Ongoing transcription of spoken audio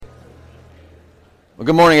Well,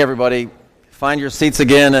 good morning, everybody. Find your seats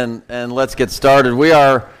again and let's get started. We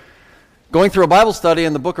are going through a Bible study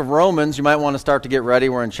in the book of Romans. You might want to start to get ready.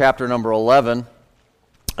 We're in chapter number 11.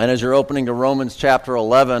 And as you're opening to Romans chapter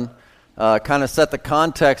 11, kind of set the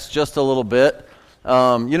context just a little bit.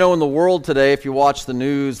 In the world today, if you watch the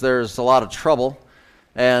news, there's a lot of trouble.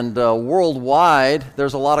 And worldwide,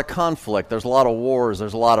 there's a lot of conflict. There's a lot of wars.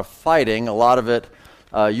 There's a lot of fighting. A lot of it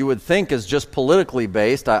you would think is just politically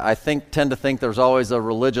based. I tend to think there's always a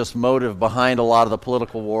religious motive behind a lot of the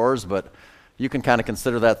political wars, but you can kind of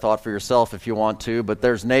consider that thought for yourself if you want to. But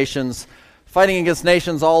there's nations fighting against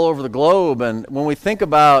nations all over the globe, and when we think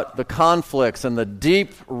about the conflicts and the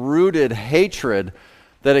deep-rooted hatred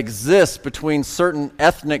that exists between certain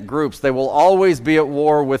ethnic groups, they will always be at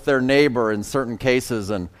war with their neighbor in certain cases,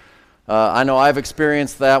 and I know I've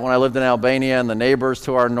experienced that when I lived in Albania, and the neighbors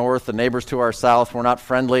to our north, the neighbors to our south were not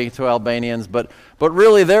friendly to Albanians. But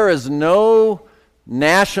really there is no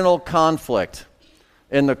national conflict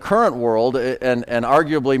in the current world, and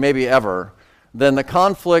arguably maybe ever, than the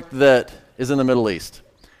conflict that is in the Middle East.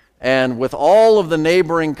 And with all of the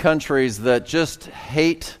neighboring countries that just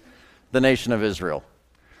hate the nation of Israel.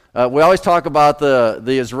 We always talk about the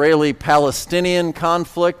Israeli-Palestinian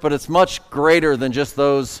conflict, but it's much greater than just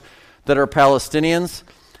those that are Palestinians.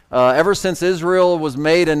 Ever since Israel was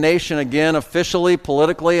made a nation again officially,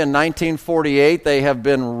 politically, in 1948, they have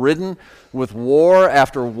been ridden with war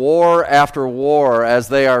after war after war as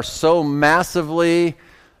they are so massively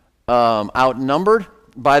outnumbered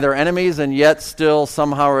by their enemies, and yet still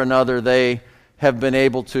somehow or another they have been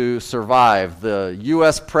able to survive. The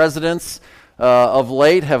U.S. presidents of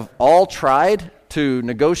late have all tried to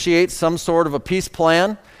negotiate some sort of a peace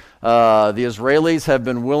plan. The Israelis have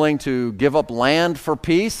been willing to give up land for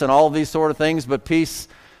peace and all of these sort of things, but peace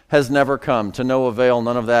has never come to no avail.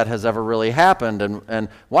 None of that has ever really happened. And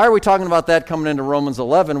why are we talking about that coming into Romans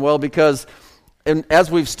 11? Well, because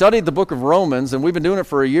as we've studied the book of Romans, and we've been doing it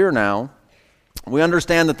for a year now, we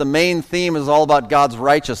understand that the main theme is all about God's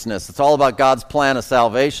righteousness. It's all about God's plan of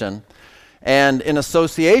salvation. And in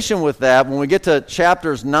association with that, when we get to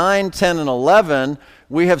chapters 9, 10, and 11,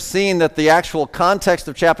 we have seen that the actual context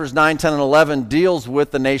of chapters 9, 10, and 11 deals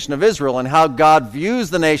with the nation of Israel and how God views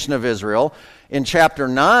the nation of Israel. In chapter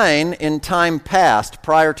 9, in time past,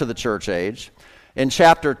 prior to the church age. In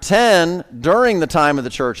chapter 10, during the time of the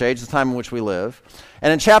church age, the time in which we live.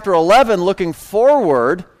 And in chapter 11, looking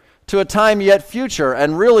forward to a time yet future.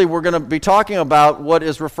 And really, we're going to be talking about what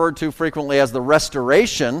is referred to frequently as the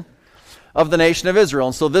restoration of the nation of Israel.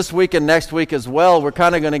 And so this week and next week as well, we're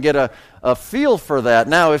kind of going to get a feel for that.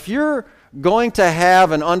 Now, if you're going to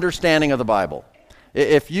have an understanding of the Bible,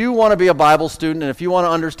 if you want to be a Bible student and if you want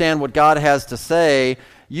to understand what God has to say,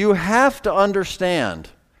 you have to understand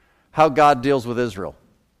how God deals with Israel.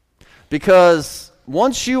 Because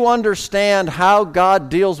once you understand how God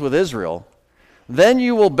deals with Israel, then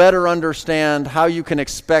you will better understand how you can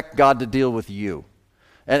expect God to deal with you.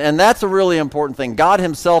 And that's a really important thing. God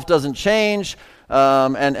himself doesn't change,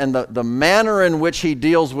 and the manner in which he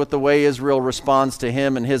deals with the way Israel responds to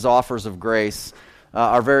him and his offers of grace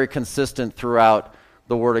are very consistent throughout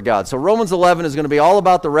the Word of God. So Romans 11 is going to be all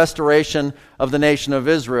about the restoration of the nation of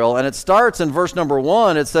Israel, and it starts in verse number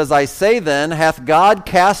 1. It says, "I say then, hath God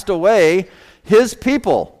cast away his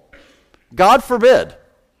people? God forbid."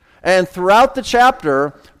 And throughout the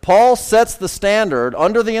chapter, Paul sets the standard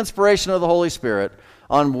under the inspiration of the Holy Spirit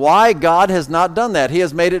on why God has not done that. He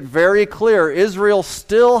has made it very clear Israel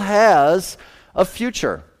still has a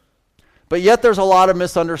future. But yet there's a lot of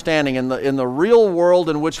misunderstanding. In the real world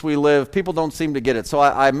in which we live, people don't seem to get it. So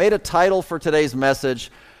I made a title for today's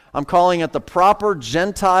message. I'm calling it The Proper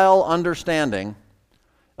Gentile Understanding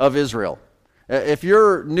of Israel. If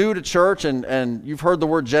you're new to church and you've heard the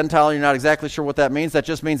word Gentile and you're not exactly sure what that means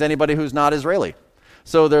just anybody who's not Israeli.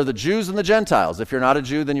 So they're the Jews and the Gentiles. If you're not a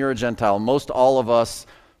Jew, then you're a Gentile. Most all of us,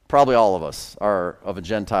 probably all of us, are of a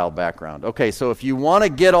Gentile background. Okay, so if you want to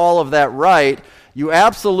get all of that right, you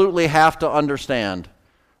absolutely have to understand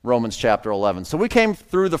Romans chapter 11. So we came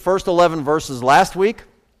through the first 11 verses last week,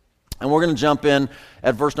 and we're going to jump in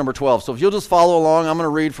at verse number 12. So if you'll just follow along, I'm going to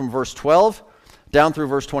read from verse 12 down through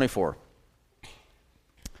verse 24.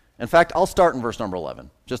 In fact, I'll start in verse number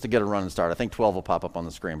 11, just to get a running start. I think 12 will pop up on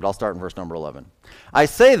the screen, but I'll start in verse number 11. "I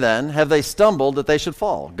say then, have they stumbled that they should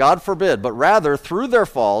fall? God forbid, but rather through their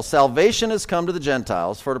fall, salvation has come to the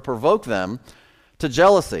Gentiles for to provoke them to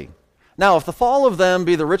jealousy. Now, if the fall of them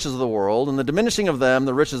be the riches of the world, and the diminishing of them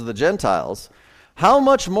the riches of the Gentiles, how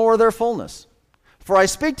much more their fullness? For I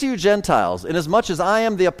speak to you Gentiles, inasmuch as I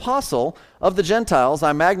am the apostle of the Gentiles,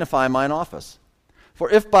 I magnify mine office. For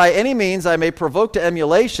if by any means I may provoke to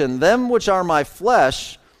emulation them which are my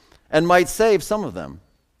flesh, and might save some of them.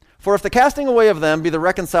 For if the casting away of them be the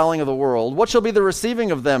reconciling of the world, what shall be the receiving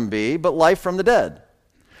of them be, but life from the dead?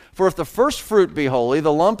 For if the first fruit be holy,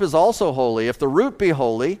 the lump is also holy. If the root be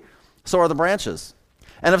holy, so are the branches.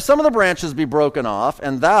 And if some of the branches be broken off,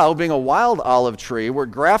 and thou, being a wild olive tree, wert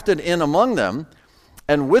grafted in among them,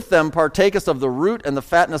 and with them partakest of the root and the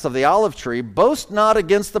fatness of the olive tree, boast not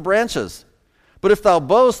against the branches. But if thou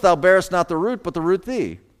boast, thou bearest not the root, but the root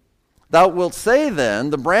thee. Thou wilt say then,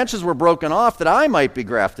 the branches were broken off that I might be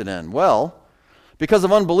grafted in. Well, because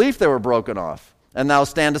of unbelief they were broken off, and thou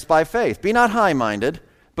standest by faith. Be not high-minded,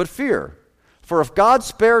 but fear. For if God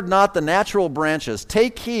spared not the natural branches,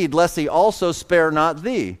 take heed lest he also spare not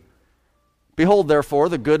thee. Behold, therefore,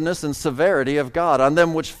 the goodness and severity of God. On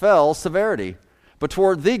them which fell, severity. But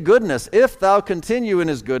toward thee goodness, if thou continue in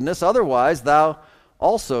his goodness, otherwise thou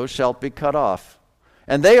also shalt be cut off.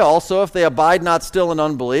 And they also, if they abide not still in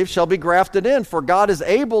unbelief, shall be grafted in, for God is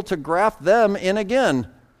able to graft them in again.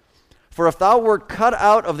 For if thou wert cut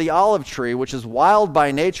out of the olive tree, which is wild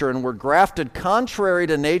by nature, and were grafted contrary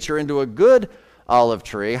to nature into a good olive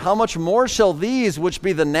tree, how much more shall these, which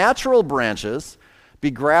be the natural branches, be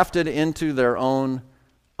grafted into their own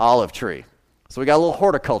olive tree? So we got a little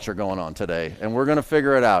horticulture going on today, and we're going to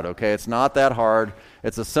figure it out, okay? It's not that hard.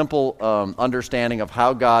 It's a simple understanding of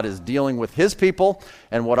how God is dealing with his people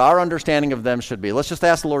and what our understanding of them should be. Let's just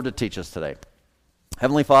ask the Lord to teach us today.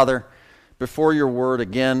 Heavenly Father, before your word,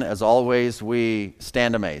 again, as always, we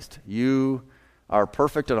stand amazed. You are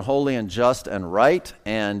perfect and holy and just and right,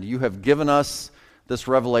 and you have given us this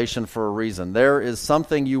revelation for a reason. There is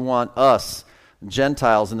something you want us,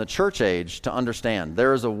 Gentiles in the church age, to understand.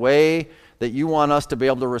 There is a way that you want us to be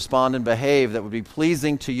able to respond and behave that would be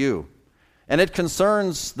pleasing to you. And it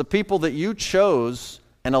concerns the people that you chose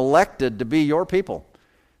and elected to be your people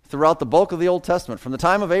throughout the bulk of the Old Testament, from the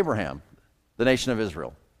time of Abraham, the nation of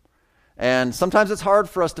Israel. And sometimes it's hard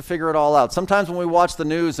for us to figure it all out. Sometimes when we watch the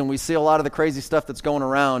news and we see a lot of the crazy stuff that's going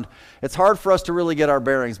around, it's hard for us to really get our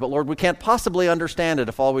bearings. But Lord, we can't possibly understand it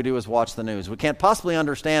if all we do is watch the news. We can't possibly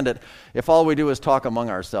understand it if all we do is talk among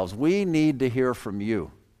ourselves. We need to hear from you.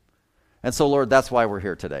 And so, Lord, that's why we're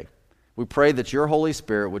here today. We pray that your Holy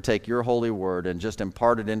Spirit would take your holy word and just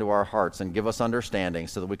impart it into our hearts and give us understanding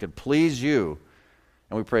so that we could please you.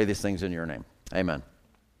 And we pray these things in your name. Amen.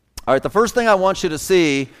 All right, the first thing I want you to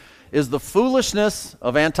see is the foolishness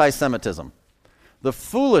of anti-Semitism. The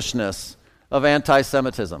foolishness of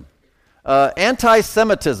anti-Semitism.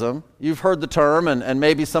 Anti-Semitism, you've heard the term, and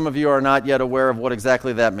maybe some of you are not yet aware of what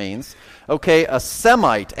exactly that means. Okay, a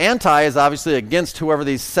Semite. Anti is obviously against whoever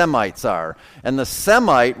these Semites are. And the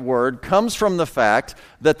Semite word comes from the fact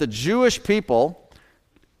that the Jewish people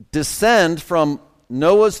descend from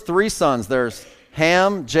Noah's three sons. There's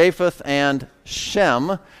Ham, Japheth, and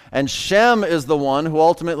Shem. And Shem is the one who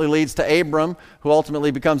ultimately leads to Abram, who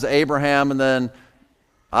ultimately becomes Abraham, and then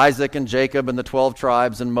Isaac and Jacob and the 12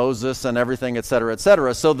 tribes and Moses and everything, etc.,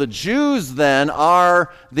 etc. So the Jews then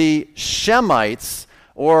are the Shemites,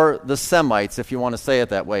 or the Semites, if you want to say it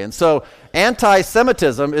that way. And so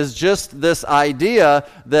anti-Semitism is just this idea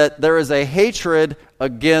that there is a hatred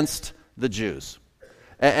against the Jews.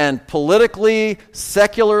 And politically,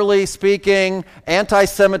 secularly speaking,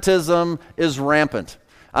 anti-Semitism is rampant.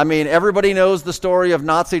 I mean, everybody knows the story of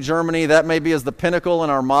Nazi Germany. That maybe is the pinnacle in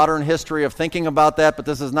our modern history of thinking about that, but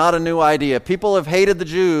this is not a new idea. People have hated the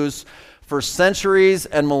Jews for centuries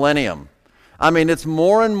and millennium. I mean, it's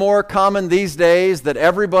more and more common these days that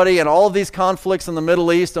everybody, and all of these conflicts in the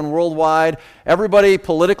Middle East and worldwide, everybody,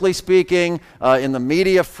 politically speaking, in the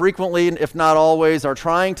media frequently, if not always, are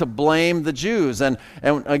trying to blame the Jews. And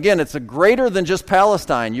again, it's greater than just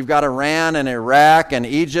Palestine. You've got Iran and Iraq and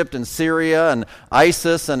Egypt and Syria and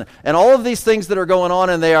ISIS and all of these things that are going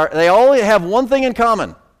on, and they all have one thing in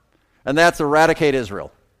common, and that's eradicate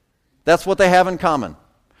Israel. That's what they have in common.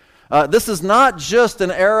 This is not just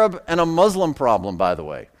an Arab and a Muslim problem, by the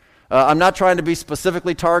way. I'm not trying to be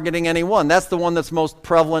specifically targeting anyone. That's the one that's most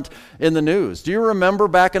prevalent in the news. Do you remember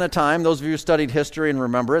back in a time, those of you who studied history and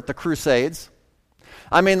remember it, the Crusades?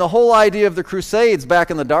 I mean, the whole idea of the Crusades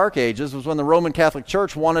back in the Dark Ages was when the Roman Catholic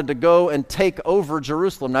Church wanted to go and take over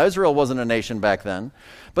Jerusalem. Now, Israel wasn't a nation back then,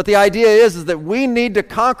 but the idea is that we need to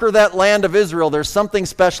conquer that land of Israel. There's something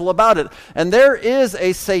special about it. And there is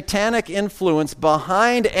a satanic influence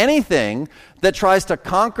behind anything that tries to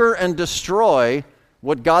conquer and destroy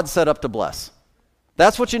what God set up to bless.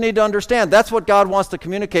 That's what you need to understand. That's what God wants to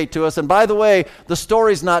communicate to us. And by the way, the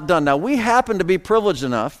story's not done. Now, we happen to be privileged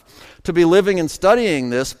enough to be living and studying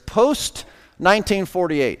this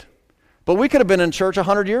post-1948. But we could have been in church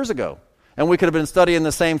 100 years ago. And we could have been studying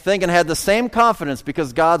the same thing and had the same confidence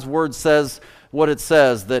because God's word says what it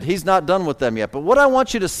says, that he's not done with them yet. But what I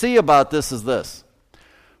want you to see about this is this.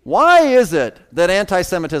 Why is it that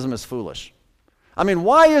anti-Semitism is foolish? I mean,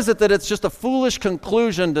 why is it that it's just a foolish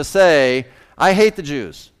conclusion to say, I hate the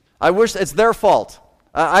Jews. I wish it's their fault.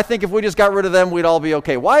 I think if we just got rid of them, we'd all be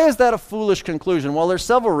okay. Why is that a foolish conclusion? Well, there's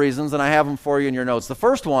several reasons, and I have them for you in your notes. The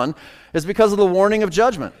first one is because of the warning of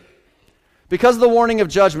judgment. Because of the warning of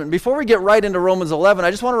judgment. Before we get right into Romans 11,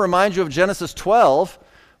 I just want to remind you of Genesis 12,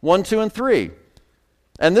 1, 2, and 3.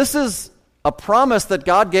 And this is a promise that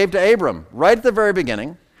God gave to Abram right at the very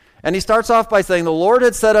beginning. And he starts off by saying, the Lord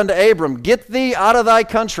had said unto Abram, get thee out of thy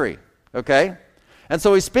country. Okay? And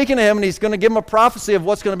so he's speaking to him, and he's going to give him a prophecy of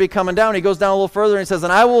what's going to be coming down. He goes down a little further, and he says,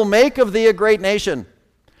 and I will make of thee a great nation,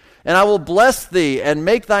 and I will bless thee, and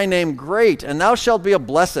make thy name great, and thou shalt be a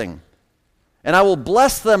blessing. And I will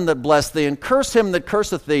bless them that bless thee, and curse him that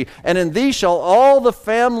curseth thee, and in thee shall all the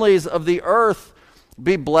families of the earth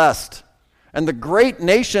be blessed. And the great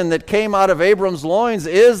nation that came out of Abram's loins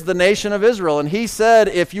is the nation of Israel. And he said,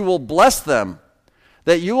 if you will bless them,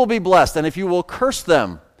 that you will be blessed, and if you will curse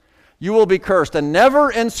them, you will be cursed. And never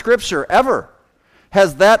in Scripture, ever,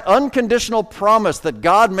 has that unconditional promise that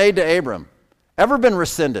God made to Abram ever been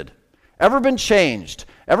rescinded, ever been changed,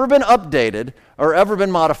 ever been updated, or ever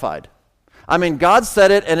been modified. I mean, God said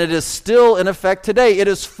it, and it is still in effect today. It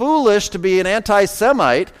is foolish to be an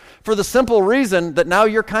anti-Semite for the simple reason that now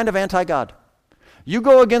you're kind of anti-God. You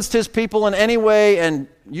go against his people in any way, and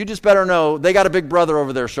you just better know they got a big brother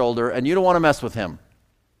over their shoulder, and you don't want to mess with him.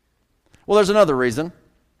 Well, there's another reason.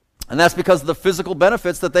 And that's because of the physical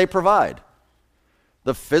benefits that they provide.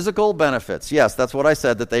 The physical benefits. Yes, that's what I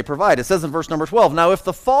said, that they provide. It says in verse number 12, now if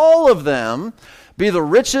the fall of them be the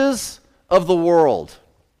riches of the world.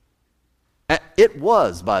 It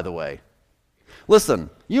was, by the way. Listen,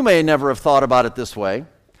 you may never have thought about it this way,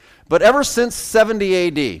 but ever since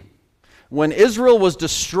 70 AD, when Israel was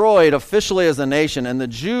destroyed officially as a nation and the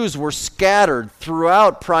Jews were scattered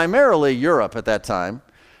throughout primarily Europe at that time,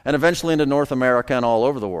 and eventually into North America and all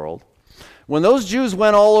over the world. When those Jews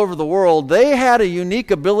went all over the world, they had a unique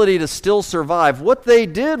ability to still survive. What they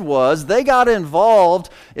did was they got involved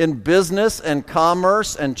in business and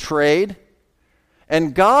commerce and trade,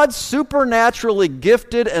 and God supernaturally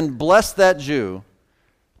gifted and blessed that Jew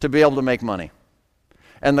to be able to make money.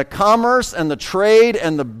 And the commerce and the trade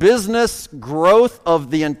and the business growth of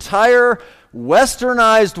the entire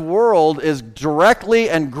westernized world is directly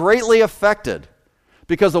and greatly affected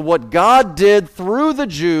because of what God did through the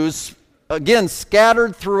Jews, again,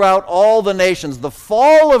 scattered throughout all the nations. The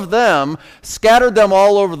fall of them scattered them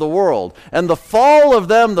all over the world. And the fall of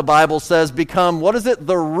them, the Bible says, become, what is it?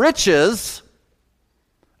 The riches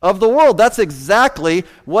of the world. That's exactly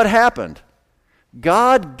what happened.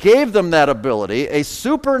 God gave them that ability, a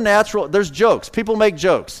supernatural, there's jokes. People make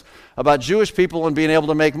jokes about Jewish people and being able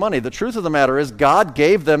to make money. The truth of the matter is God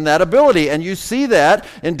gave them that ability, and you see that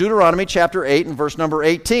in Deuteronomy chapter 8 and verse number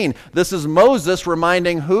 18. This is Moses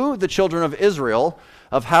reminding who? The children of Israel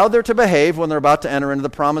of how they're to behave when they're about to enter into the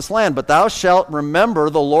promised land. But thou shalt remember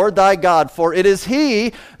the Lord thy God, for it is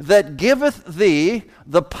he that giveth thee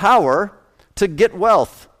the power to get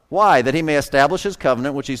wealth. Why? That he may establish his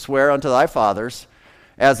covenant, which he sware unto thy fathers,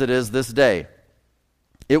 as it is this day.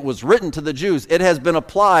 It was written to the Jews. It has been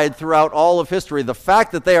applied throughout all of history. The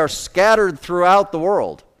fact that they are scattered throughout the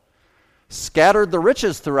world, scattered the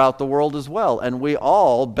riches throughout the world as well, and we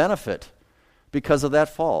all benefit because of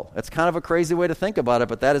that fall. It's kind of a crazy way to think about it,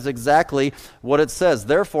 but that is exactly what it says.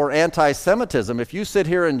 Therefore, anti-Semitism, if you sit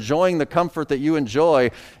here enjoying the comfort that you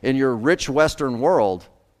enjoy in your rich Western world,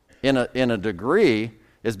 in a degree,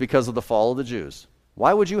 is because of the fall of the Jews.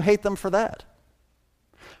 Why would you hate them for that?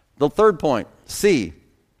 The third point, C,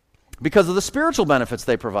 because of the spiritual benefits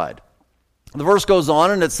they provide. The verse goes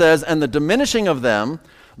on and it says, and the diminishing of them,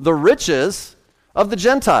 the riches of the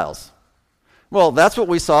Gentiles. Well, that's what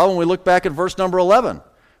we saw when we look back at verse number 11.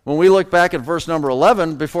 When we look back at verse number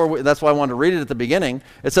 11, that's why I wanted to read it at the beginning,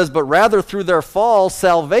 it says, but rather through their fall,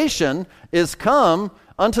 salvation is come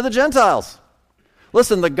unto the Gentiles.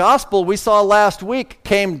 Listen, the gospel we saw last week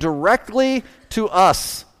came directly to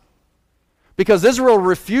us because Israel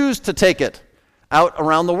refused to take it out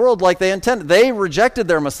around the world like they intended. They rejected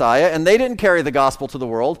their Messiah, and they didn't carry the gospel to the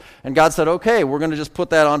world. And God said, okay, we're going to just put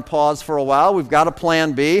that on pause for a while. We've got a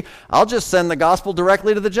plan B. I'll just send the gospel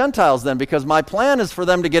directly to the Gentiles then, because my plan is for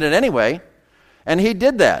them to get it anyway. And he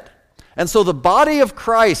did that. And so the body of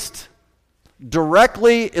Christ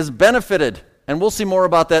directly is benefited. And we'll see more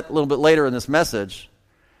about that a little bit later in this message.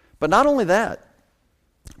 But not only that,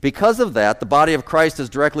 Because of that, the body of Christ is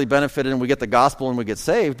directly benefited and we get the gospel and we get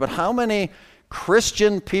saved. But how many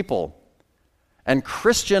Christian people and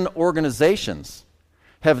Christian organizations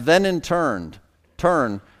have then in turn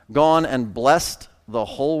gone and blessed the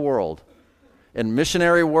whole world in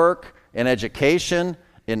missionary work, in education,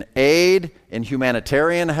 in aid, in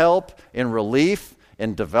humanitarian help, in relief,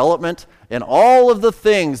 in development, in all of the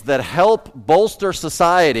things that help bolster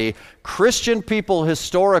society? Christian people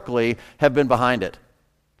historically have been behind it.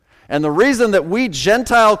 And the reason that we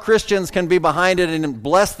Gentile Christians can be behind it and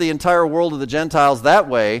bless the entire world of the Gentiles that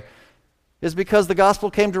way is because the gospel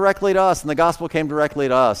came directly to us, and the gospel came directly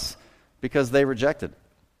to us because they rejected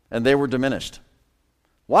and they were diminished.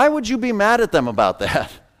 Why would you be mad at them about that?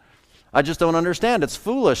 I just don't understand. It's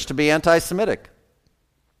foolish to be anti-Semitic.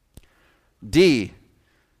 D,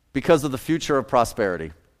 because of the future of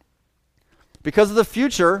prosperity. Because of the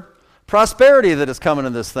future prosperity that is coming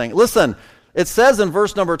in this thing. Listen, it says in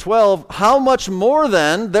verse number 12, how much more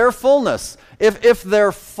then their fullness? If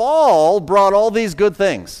their fall brought all these good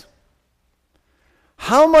things,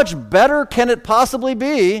 how much better can it possibly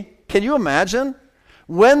be, can you imagine,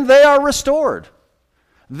 when they are restored?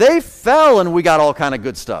 They fell and we got all kind of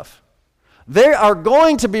good stuff. They are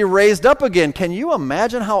going to be raised up again. Can you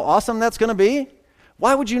imagine how awesome that's going to be?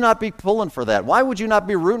 Why would you not be pulling for that? Why would you not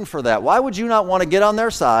be rooting for that? Why would you not want to get on their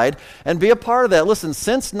side and be a part of that? Listen,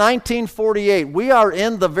 since 1948, we are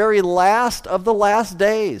in the very last of the last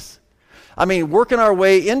days. I mean, working our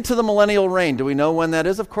way into the millennial reign. Do we know when that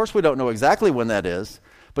is? Of course we don't know exactly when that is.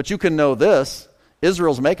 But you can know this.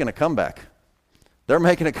 Israel's making a comeback. They're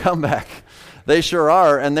making a comeback. They sure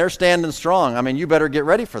are, and they're standing strong. I mean, you better get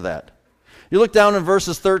ready for that. You look down in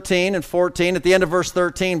verses 13 and 14. At the end of verse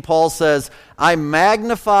 13, Paul says, I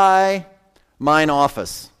magnify mine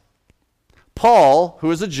office. Paul,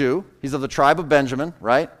 who is a Jew, he's of the tribe of Benjamin,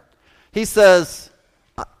 right? He says,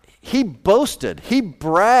 he boasted, he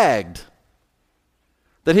bragged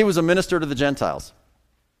that he was a minister to the Gentiles.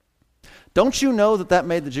 Don't you know that that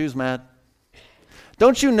made the Jews mad?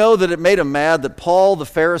 Don't you know that it made them mad that Paul, the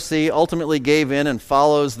Pharisee, ultimately gave in and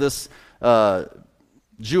follows this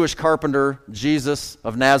Jewish carpenter, Jesus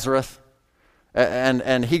of Nazareth,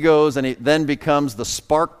 and he goes and he then becomes the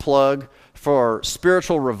spark plug for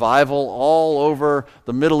spiritual revival all over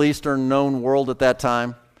the Middle Eastern known world at that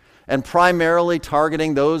time, and primarily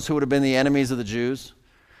targeting those who would have been the enemies of the Jews?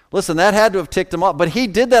 Listen, that had to have ticked him off, but he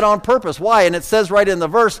did that on purpose. Why? And it says right in the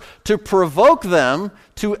verse, to provoke them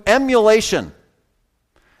to emulation.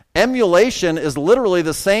 Emulation is literally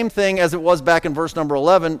the same thing as it was back in verse number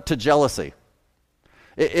 11 to jealousy.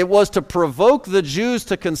 It was to provoke the Jews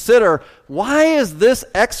to consider, why is this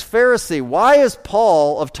ex-Pharisee, why is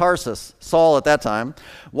Paul of Tarsus, Saul at that time,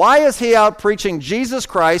 why is he out preaching Jesus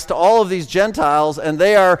Christ to all of these Gentiles and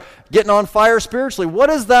they are getting on fire spiritually? What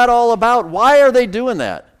is that all about? Why are they doing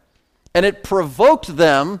that? And it provoked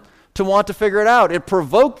them to want to figure it out. It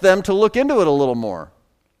provoked them to look into it a little more.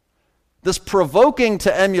 This provoking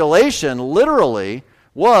to emulation literally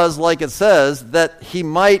was, like it says, that he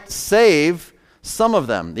might save some of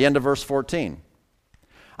them. The end of verse 14.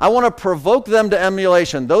 I want to provoke them to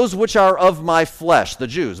emulation, those which are of my flesh, the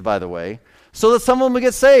Jews, by the way, so that some of them will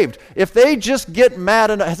get saved. If they just get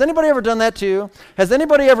mad enough, has anybody ever done that to you? Has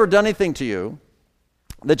anybody ever done anything to you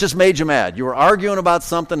that just made you mad? You were arguing about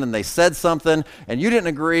something and they said something and you didn't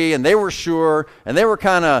agree and they were sure and they were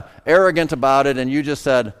kind of arrogant about it and you just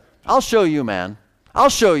said, I'll show you, man. I'll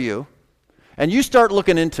show you. And you start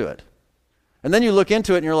looking into it. And then you look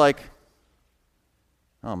into it and you're like,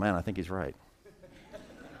 oh man, I think he's right.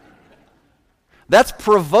 That's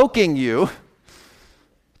provoking you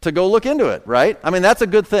to go look into it, right? I mean, that's a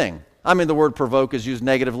good thing. I mean, the word provoke is used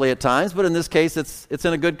negatively at times, but in this case, it's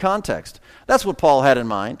in a good context. That's what Paul had in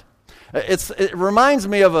mind. It reminds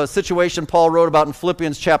me of a situation Paul wrote about in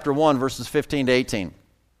Philippians chapter 1, verses 15 to 18.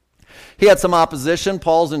 He had some opposition.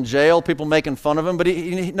 Paul's in jail, people making fun of him, but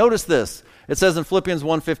he notice this. It says in Philippians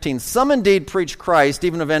 1:15, some indeed preach Christ,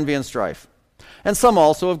 even of envy and strife, and some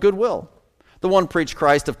also of goodwill. The one preached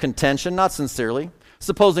Christ of contention, not sincerely,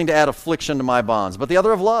 supposing to add affliction to my bonds, but the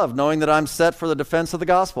other of love, knowing that I'm set for the defense of the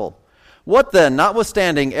gospel. What then,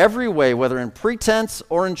 notwithstanding every way, whether in pretense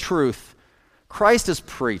or in truth, Christ is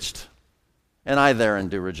preached, and I therein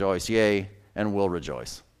do rejoice, yea, and will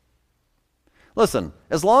rejoice. Listen,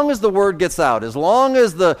 as long as the word gets out, as long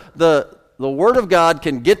as the word of God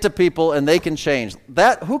can get to people and they can change,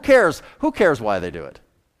 that who cares? Who cares why they do it?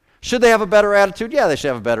 Should they have a better attitude? Yeah, they should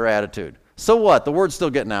have a better attitude. So what? The word's still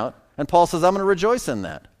getting out. And Paul says, I'm going to rejoice in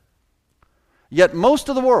that. Yet most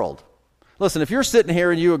of the world, Listen, if you're sitting here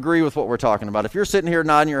and you agree with what we're talking about, if you're sitting here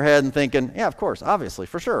nodding your head and thinking, yeah, of course, obviously,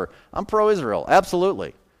 for sure, I'm pro-Israel,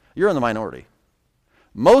 absolutely, you're in the minority.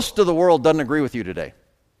 Most of the world doesn't agree with you today,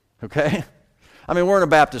 okay? I mean, we're in a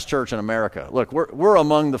Baptist church in America. Look, we're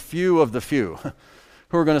among the few of the few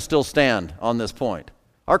who are going to still stand on this point.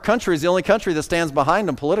 Our country is the only country that stands behind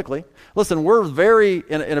them politically. Listen, we're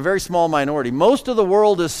in a very small minority. Most of the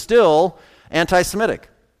world is still anti-Semitic,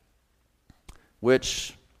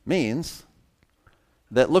 which means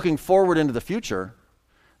that looking forward into the future,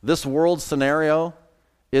 this world scenario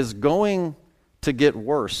is going to get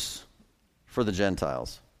worse for the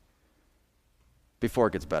Gentiles before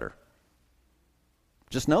it gets better.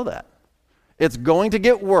 Just know that. It's going to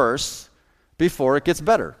get worse before it gets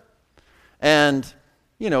better. And,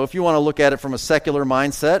 if you want to look at it from a secular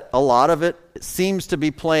mindset, a lot of it seems to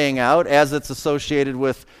be playing out as it's associated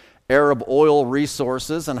with Arab oil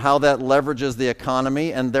resources and how that leverages the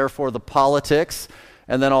economy and therefore the politics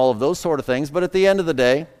and then all of those sort of things. But at the end of the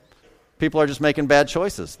day, people are just making bad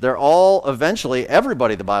choices. They're all eventually,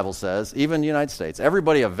 everybody, the Bible says, even the United States,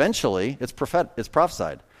 everybody eventually, it's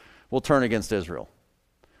prophesied, will turn against Israel.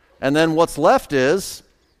 And then what's left is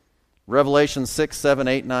Revelation 6, 7,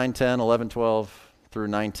 8, 9, 10, 11, 12 through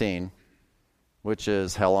 19, which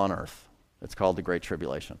is hell on earth. It's called the Great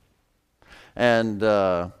Tribulation. And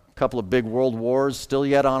a couple of big world wars still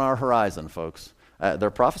yet on our horizon, folks.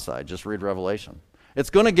 They're prophesied. Just read Revelation. It's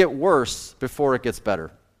going to get worse before it gets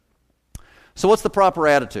better. So what's the proper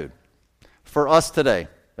attitude for us today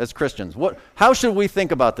as Christians? How should we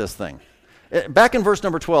think about this thing? Back in verse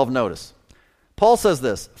number 12, notice. Paul says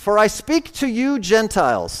this, "For I speak to you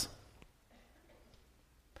Gentiles."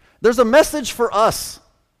 There's a message for us.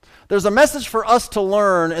 There's a message for us to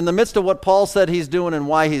learn in the midst of what Paul said he's doing and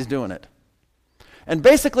why he's doing it. And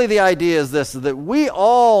basically the idea is this, that we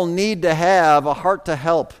all need to have a heart to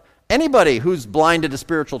help anybody who's blinded to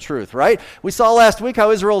spiritual truth, right? We saw last week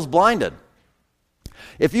how Israel's blinded.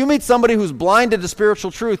 If you meet somebody who's blinded to spiritual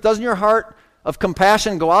truth, doesn't your heart of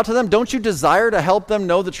compassion go out to them? Don't you desire to help them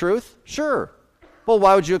know the truth? Sure. Well,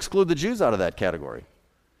 why would you exclude the Jews out of that category?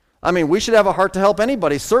 I mean, we should have a heart to help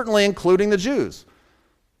anybody, certainly including the Jews.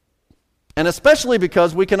 And especially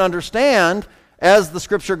because we can understand, as the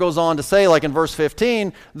scripture goes on to say, like in verse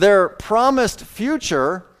 15, their promised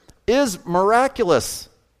future is miraculous,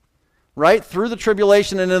 right? Through the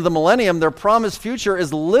tribulation and into the millennium, their promised future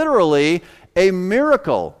is literally a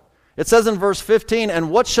miracle. It says in verse 15,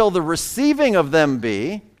 "And what shall the receiving of them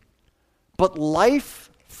be, but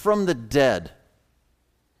life from the dead?"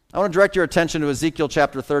 I want to direct your attention to Ezekiel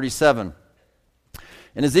chapter 37.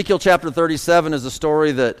 In Ezekiel chapter 37 is a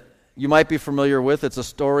story that you might be familiar with. It's a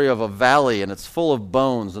story of a valley, and it's full of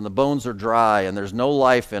bones, and the bones are dry, and there's no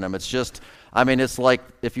life in them. It's just, it's like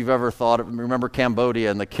if you've ever remember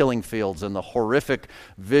Cambodia and the killing fields and the horrific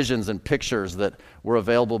visions and pictures that were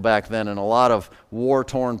available back then in a lot of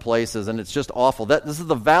war-torn places, and it's just awful. This is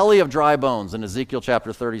the valley of dry bones in Ezekiel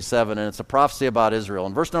chapter 37, and it's a prophecy about Israel.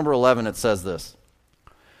 In verse number 11, it says this,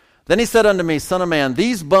 "Then he said unto me, Son of man,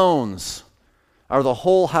 these bones are the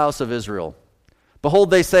whole house of Israel.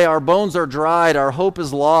 Behold, they say, our bones are dried, our hope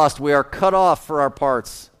is lost, we are cut off for our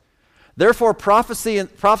parts. Therefore prophesy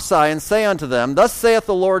and say unto them, Thus saith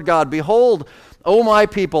the Lord God, Behold, O my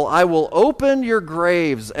people, I will open your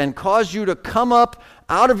graves and cause you to come up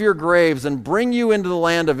out of your graves and bring you into the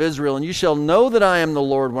land of Israel. And you shall know that I am the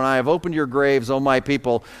Lord when I have opened your graves, O my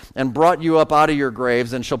people, and brought you up out of your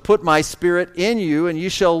graves, and shall put my spirit in you, and you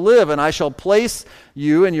shall live, and I shall place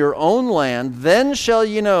you in your own land. Then shall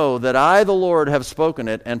ye know that I, the Lord, have spoken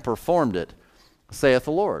it and performed it, saith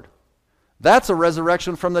the Lord." That's a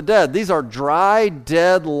resurrection from the dead. These are dry,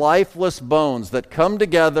 dead, lifeless bones that come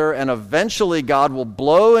together, and eventually God will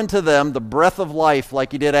blow into them the breath of life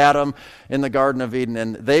like he did Adam in the Garden of Eden,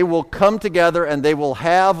 and they will come together and they will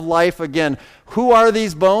have life again. Who are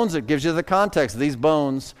these bones? It gives you the context. These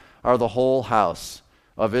bones are the whole house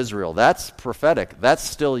of Israel. That's prophetic. That's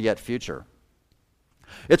still yet future.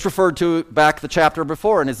 It's referred to back the chapter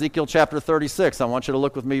before in Ezekiel chapter 36. I want you to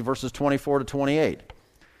look with me verses 24 to 28.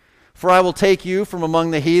 "For I will take you from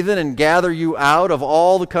among the heathen and gather you out of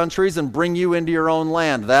all the countries and bring you into your own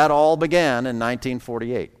land." That all began in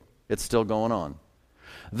 1948. It's still going on.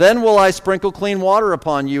 "Then will I sprinkle clean water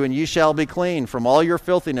upon you, and ye shall be clean. From all your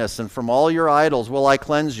filthiness and from all your idols will I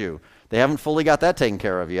cleanse you." They haven't fully got that taken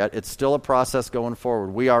care of yet. It's still a process going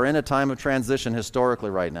forward. We are in a time of transition historically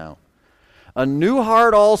right now. "A new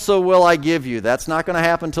heart also will I give you." That's not going to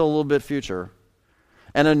happen until a little bit future.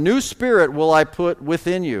 "And a new spirit will I put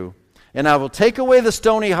within you. And I will take away the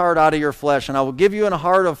stony heart out of your flesh, and I will give you a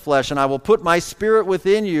heart of flesh, and I will put my spirit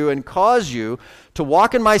within you and cause you to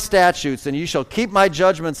walk in my statutes, and you shall keep my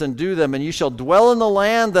judgments and do them, and you shall dwell in the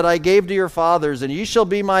land that I gave to your fathers, and you shall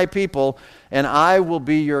be my people, and I will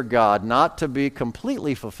be your God, not to be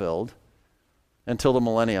completely fulfilled until the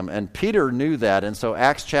millennium. And Peter knew that, and so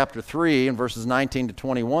Acts chapter 3 and verses 19 to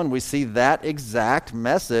 21, we see that exact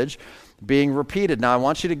message being repeated. Now I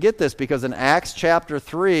want you to get this, because in Acts chapter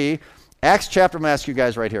 3, I'm going to ask you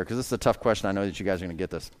guys right here, because this is a tough question. I know that you guys are going to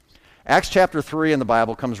get this. Acts chapter 3 in the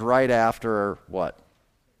Bible comes right after what?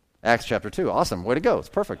 Acts chapter 2. Awesome. Way to go. It's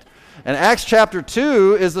perfect. And Acts chapter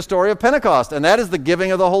 2 is the story of Pentecost, and that is the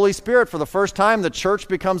giving of the Holy Spirit. For the first time, the church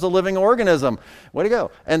becomes a living organism. Way to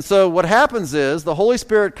go. And so what happens is the Holy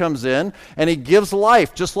Spirit comes in, and he gives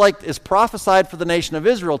life, just like is prophesied for the nation of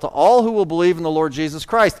Israel, to all who will believe in the Lord Jesus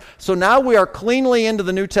Christ. So now we are cleanly into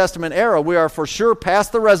the New Testament era. We are for sure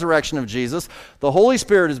past the resurrection of Jesus. The Holy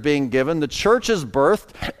Spirit is being given. The church is birthed,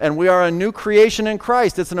 and we are a new creation in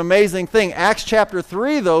Christ. It's an amazing thing. Acts chapter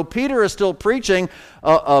 3, though, Peter is still preaching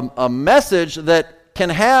a message that can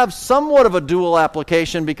have somewhat of a dual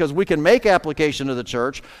application, because we can make application to the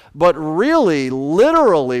church, but really,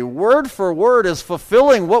 literally, word for word is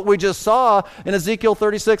fulfilling what we just saw in Ezekiel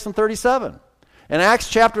 36 and 37. In Acts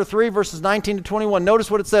chapter 3, verses 19 to 21,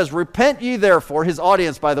 notice what it says. Repent ye therefore, his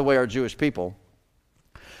audience, by the way, are Jewish people,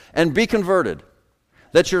 and be converted,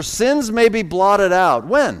 that your sins may be blotted out.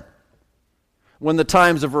 When? When the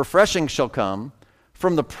times of refreshing shall come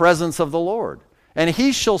from the presence of the Lord. And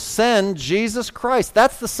he shall send Jesus Christ.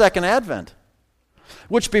 That's the second advent,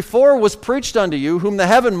 which before was preached unto you, whom the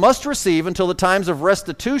heaven must receive until the times of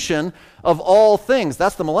restitution of all things.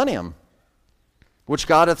 That's the millennium, which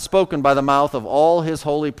God hath spoken by the mouth of all his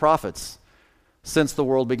holy prophets since the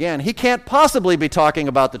world began. He can't possibly be talking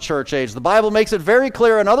about the church age. The Bible makes it very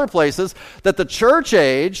clear in other places that the church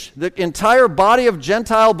age, the entire body of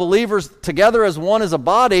Gentile believers together as one as a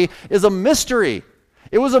body, is a mystery.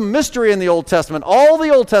 It was a mystery in the Old Testament. All the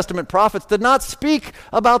Old Testament prophets did not speak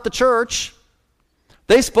about the church.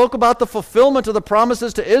 They spoke about the fulfillment of the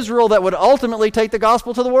promises to Israel that would ultimately take the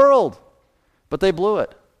gospel to the world. But they blew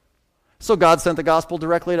it. So God sent the gospel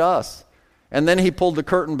directly to us. And then he pulled the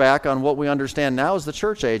curtain back on what we understand now as the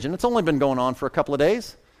church age. And it's only been going on for a couple of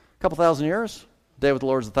days, a couple thousand years. The day with the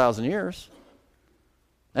Lord is 1,000 years.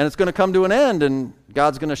 And it's going to come to an end, and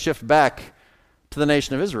God's going to shift back to the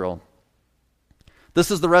nation of Israel. This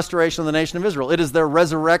is the restoration of the nation of Israel. It is their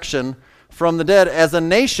resurrection from the dead as a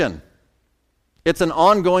nation. It's an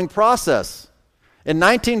ongoing process. In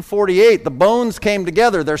 1948, the bones came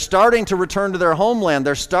together. They're starting to return to their homeland.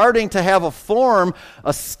 They're starting to have a form,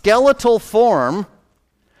 a skeletal form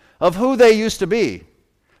of who they used to be.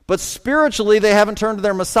 But spiritually, they haven't turned to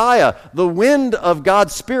their Messiah. The wind of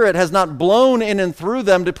God's Spirit has not blown in and through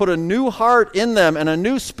them to put a new heart in them and a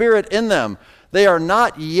new spirit in them. They are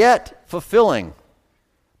not yet fulfilling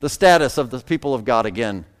the status of the people of God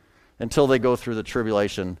again until they go through the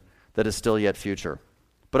tribulation that is still yet future.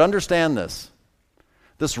 But understand this.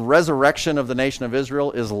 This resurrection of the nation of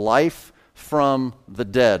Israel is life from the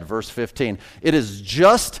dead. Verse 15. It is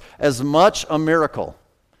just as much a miracle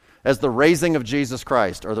as the raising of Jesus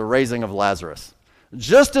Christ or the raising of Lazarus.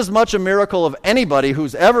 Just as much a miracle of anybody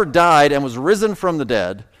who's ever died and was risen from the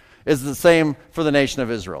dead is the same for the nation of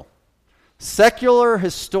Israel. Secular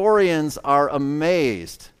historians are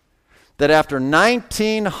amazed that after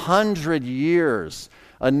 1,900 years,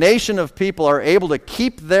 a nation of people are able to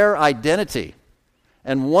keep their identity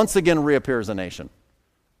and once again reappear as a nation.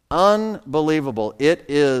 Unbelievable. It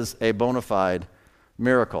is a bona fide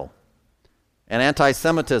miracle. And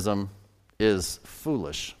anti-Semitism is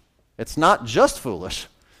foolish. It's not just foolish.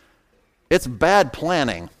 It's bad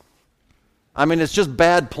planning. I mean, it's just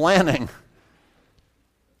bad planning.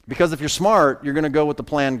 Because if you're smart, you're going to go with the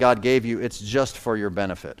plan God gave you. It's just for your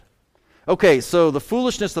benefit. Okay, so the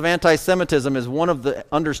foolishness of anti-Semitism is one of the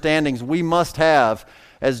understandings we must have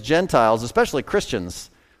as Gentiles, especially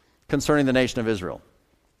Christians, concerning the nation of Israel.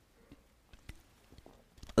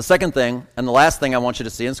 The second thing, and the last thing I want you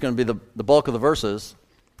to see, and it's going to be the bulk of the verses,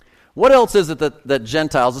 what else is it that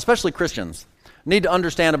Gentiles, especially Christians, need to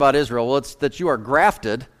understand about Israel? Well, it's that you are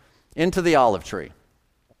grafted into the olive tree.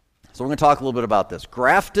 So we're going to talk a little bit about this.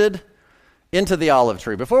 Grafted into the olive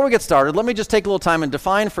tree. Before we get started, let me just take a little time and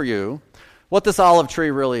define for you what this olive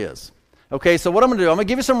tree really is. Okay, so what I'm going to do, I'm going to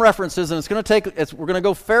give you some references, and we're going to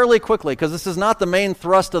go fairly quickly because this is not the main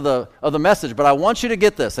thrust of the message, but I want you to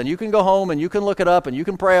get this, and you can go home and you can look it up and you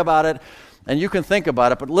can pray about it and you can think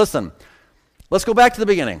about it. But listen, let's go back to the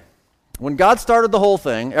beginning. When God started the whole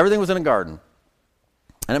thing, everything was in a garden.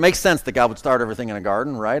 And it makes sense that God would start everything in a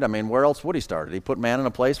garden, right? I mean, where else would he start it? He put man in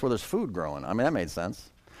a place where there's food growing. I mean, that made sense.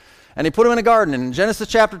 And he put him in a garden. And in Genesis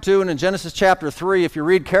chapter 2 and in Genesis chapter 3, if you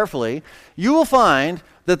read carefully, you will find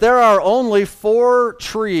that there are only 4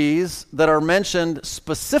 trees that are mentioned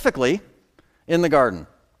specifically in the garden.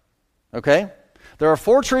 Okay? There are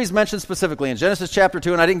 4 trees mentioned specifically in Genesis chapter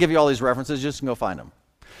 2, and I didn't give you all these references, you just can go find them.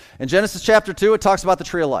 In Genesis chapter 2, it talks about the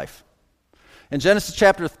tree of life. In Genesis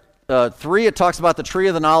chapter 3, it talks about the tree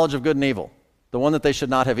of the knowledge of good and evil, the one that they should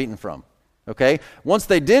not have eaten from. Okay? Once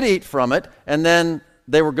they did eat from it, and then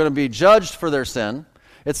they were going to be judged for their sin,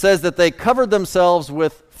 it says that they covered themselves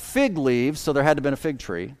with fig leaves, so there had to have been a fig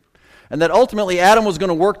tree, and that ultimately Adam was going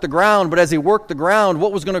to work the ground, but as he worked the ground,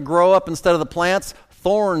 what was going to grow up instead of the plants?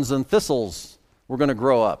 Thorns and thistles were going to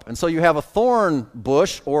grow up. And so you have a thorn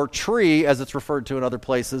bush or tree, as it's referred to in other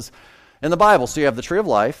places in the Bible. So you have the tree of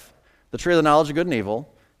life, the tree of the knowledge of good and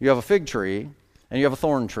evil, you have a fig tree, and you have a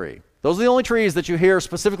thorn tree. Those are the only trees that you hear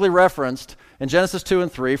specifically referenced in Genesis 2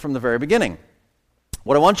 and 3 from the very beginning.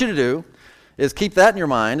 What I want you to do is keep that in your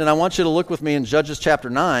mind, and I want you to look with me in Judges chapter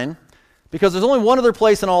 9, because there's only one other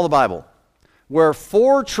place in all the Bible where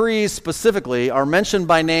 4 trees specifically are mentioned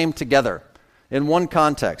by name together in one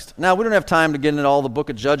context. Now, we don't have time to get into all the book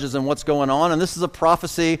of Judges and what's going on, and this is a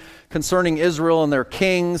prophecy concerning Israel and their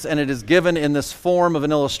kings, and it is given in this form of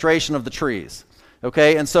an illustration of the trees.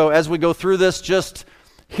 Okay, and so as we go through this, just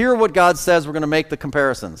hear what God says. We're going to make the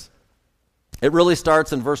comparisons. It really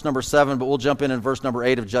starts in verse number 7, but we'll jump in verse number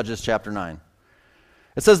 8 of Judges chapter 9.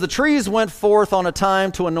 It says, "The trees went forth on a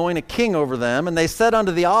time to anoint a king over them, and they said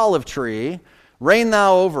unto the olive tree, Reign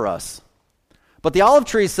thou over us. But the olive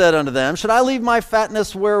tree said unto them, Should I leave my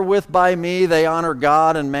fatness wherewith by me they honor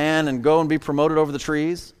God and man, and go and be promoted over the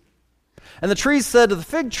trees? And the trees said to the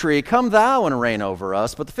fig tree, Come thou and reign over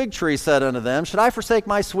us. But the fig tree said unto them, Should I forsake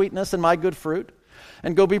my sweetness and my good fruit,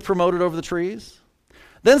 and go be promoted over the trees?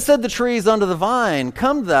 Then said the trees unto the vine,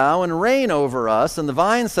 Come thou and reign over us. And the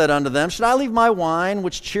vine said unto them, Should I leave my wine,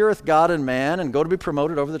 which cheereth God and man, and go to be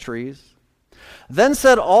promoted over the trees? Then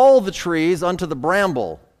said all the trees unto the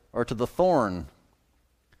bramble, or to the thorn,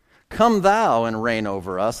 Come thou and reign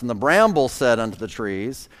over us. And the bramble said unto the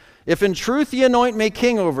trees, If in truth ye anoint me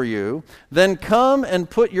king over you, then come and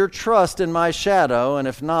put your trust in my shadow, and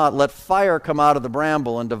if not, let fire come out of the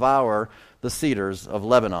bramble and devour the cedars of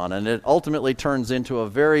Lebanon. And it ultimately turns into a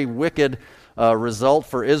very wicked result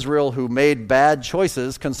for Israel, who made bad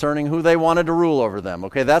choices concerning who they wanted to rule over them.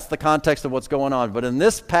 Okay, that's the context of what's going on. But in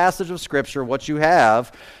this passage of Scripture, what you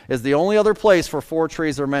have is the only other place where 4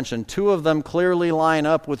 trees are mentioned. 2 of them clearly line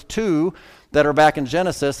up with 2 that are back in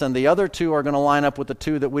Genesis, and the other 2 are going to line up with the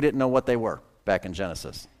 2 that we didn't know what they were back in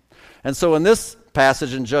Genesis. And so in this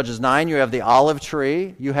passage in Judges 9, you have the olive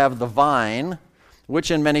tree, you have the vine,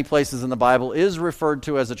 which in many places in the Bible is referred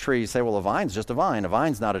to as a tree. You say, well, a vine's just a vine. A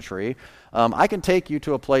vine's not a tree. I can take you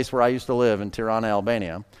to a place where I used to live in Tirana,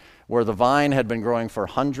 Albania, where the vine had been growing for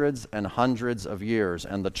hundreds and hundreds of years,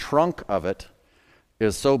 and the trunk of it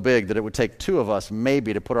is so big that it would take 2 of us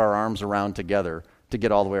maybe to put our arms around together to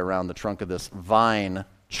get all the way around the trunk of this vine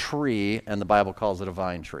tree, and the Bible calls it a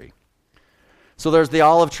vine tree. So there's the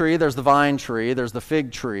olive tree, there's the vine tree, there's the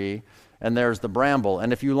fig tree, and there's the bramble.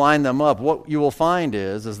 And if you line them up, what you will find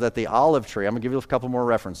is that the olive tree, I'm going to give you a couple more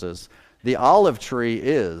references, the olive tree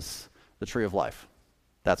is the tree of life.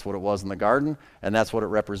 That's what it was in the garden, and that's what it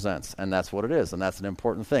represents, and that's what it is, and that's an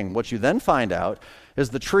important thing. What you then find out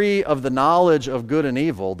is the tree of the knowledge of good and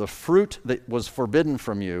evil, the fruit that was forbidden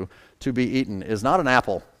from you to be eaten, is not an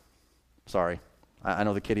apple. Sorry, I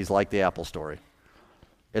know the kiddies like the apple story.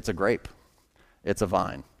 It's a grape. It's a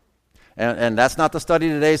vine. And that's not the study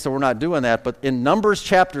today, so we're not doing that. But in Numbers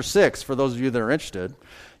chapter 6, for those of you that are interested,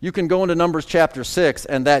 you can go into Numbers chapter 6,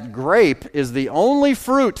 and that grape is the only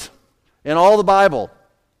fruit in all the Bible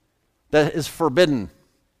that is forbidden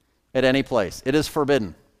at any place. It is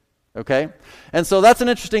forbidden. Okay? And so that's an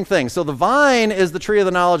interesting thing. So the vine is the tree of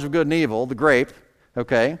the knowledge of good and evil, the grape.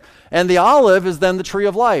 Okay? And the olive is then the tree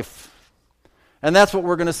of life. And that's what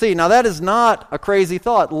we're going to see. Now, that is not a crazy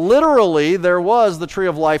thought. Literally, there was the tree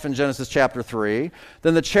of life in Genesis chapter 3.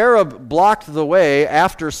 Then the cherub blocked the way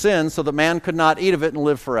after sin so that man could not eat of it and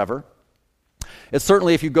live forever. It's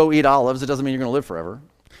certainly, if you go eat olives, it doesn't mean you're going to live forever.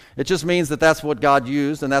 It just means that that's what God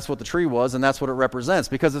used, and that's what the tree was, and that's what it represents,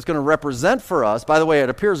 because it's going to represent for us. By the way, it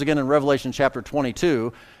appears again in Revelation chapter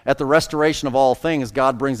 22. At the restoration of all things,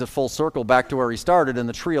 God brings it full circle back to where he started, and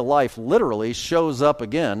the tree of life literally shows up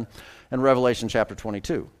again in Revelation chapter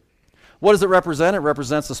 22. What does it represent? It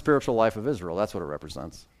represents the spiritual life of Israel. That's what it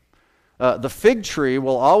represents. The fig tree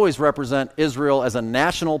will always represent Israel as a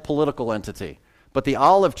national political entity. But the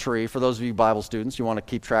olive tree, for those of you Bible students, you want to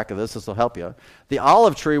keep track of this will help you. The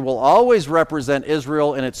olive tree will always represent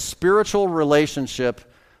Israel in its spiritual relationship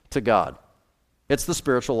to God. It's the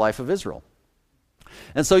spiritual life of Israel.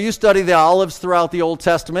 And so you study the olives throughout the Old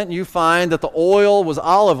Testament, and you find that the oil was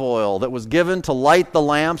olive oil that was given to light the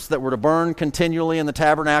lamps that were to burn continually in the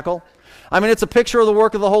tabernacle. I mean, it's a picture of the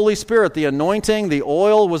work of the Holy Spirit. The anointing, the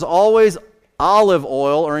oil was always olive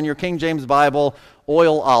oil, or in your King James Bible,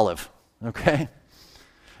 oil olive. Okay?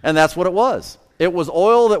 And that's what it was. It was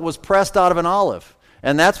oil that was pressed out of an olive.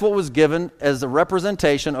 And that's what was given as a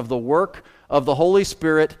representation of the work of the Holy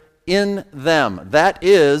Spirit in them. That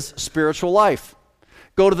is spiritual life.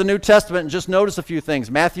 Go to the New Testament and just notice a few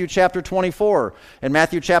things. Matthew chapter 24. In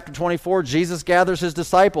Matthew chapter 24, Jesus gathers his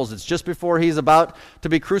disciples. It's just before he's about to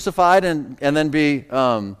be crucified and then be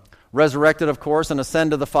resurrected, of course, and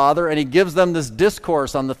ascend to the Father. And he gives them this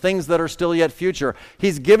discourse on the things that are still yet future.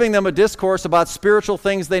 He's giving them a discourse about spiritual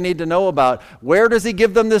things they need to know about. Where does he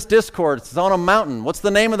give them this discourse? It's on a mountain. What's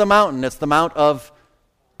the name of the mountain? It's the Mount of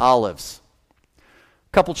Olives.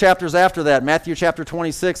 A couple chapters after that, Matthew chapter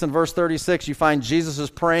 26 and verse 36, you find Jesus is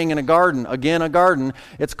praying in a garden. Again, a garden.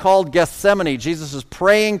 It's called Gethsemane. Jesus is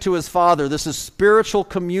praying to his Father. This is spiritual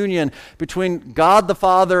communion between God the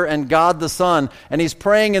Father and God the Son. And he's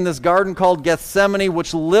praying in this garden called Gethsemane,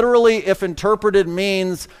 which literally, if interpreted,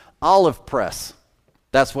 means olive press.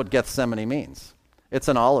 That's what Gethsemane means. It's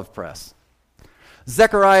an olive press.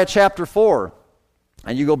 Zechariah chapter 4.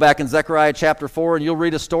 And you go back in Zechariah chapter 4 and you'll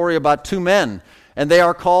read a story about two men. And they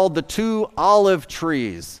are called the two olive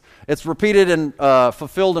trees. It's repeated and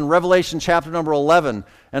fulfilled in Revelation chapter number 11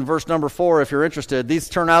 and verse number 4 if you're interested. These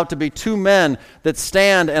turn out to be two men that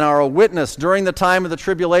stand and are a witness during the time of the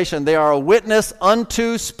tribulation. They are a witness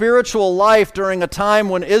unto spiritual life during a time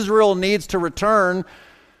when Israel needs to return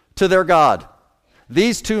to their God.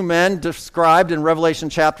 These two men described in Revelation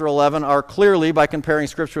chapter 11 are clearly, by comparing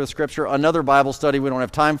Scripture with Scripture, another Bible study we don't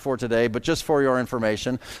have time for today, but just for your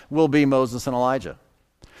information, will be Moses and Elijah.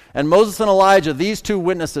 And Moses and Elijah, these two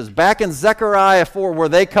witnesses, back in Zechariah 4, where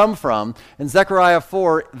they come from, in Zechariah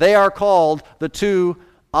 4, they are called the two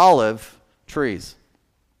olive trees.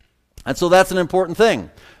 And so that's an important thing.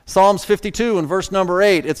 Psalms 52 and verse number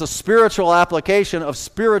 8, it's a spiritual application of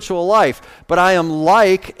spiritual life. But I am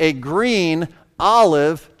like a green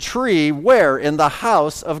olive tree, where? In the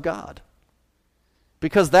house of God.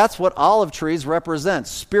 Because that's what olive trees represent,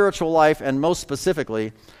 spiritual life, and most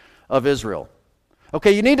specifically of Israel.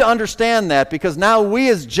 Okay, you need to understand that, because now we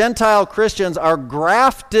as Gentile Christians are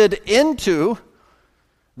grafted into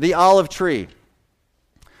the olive tree.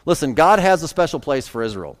 Listen, God has a special place for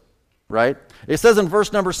Israel, right? It says in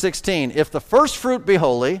verse number 16, if the first fruit be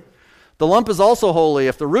holy, the lump is also holy.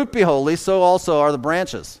 If the root be holy, so also are the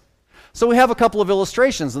branches. So we have a couple of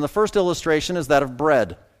illustrations, and the first illustration is that of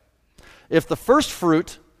bread. If the first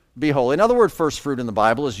fruit be holy, another word first fruit in the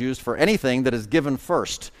Bible is used for anything that is given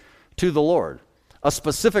first to the Lord. A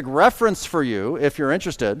specific reference for you, if you're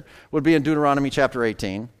interested, would be in Deuteronomy chapter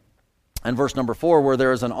 18 and verse number 4, where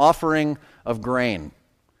there is an offering of grain.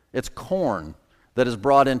 It's corn that is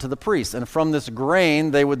brought into the priests, and from this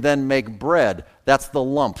grain they would then make bread. That's the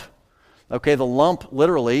lump. Okay, the lump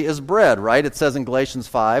literally is bread, right? It says in Galatians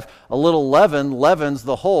 5, a little leaven leavens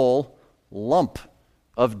the whole lump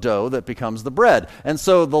of dough that becomes the bread. And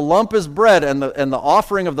so the lump is bread, and the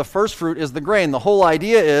offering of the first fruit is the grain. The whole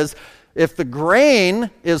idea is, if the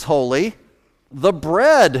grain is holy, the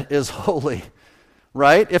bread is holy,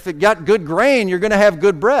 right? If it got good grain, you're going to have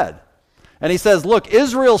good bread. And he says, look,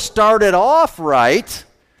 Israel started off right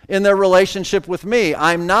in their relationship with me.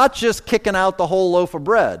 I'm not just kicking out the whole loaf of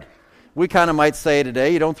bread. We kind of might say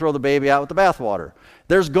today, you don't throw the baby out with the bathwater.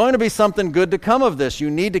 There's going to be something good to come of this. You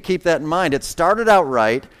need to keep that in mind. It started out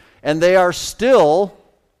right, and they are still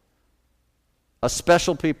a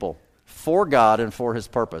special people for God and for his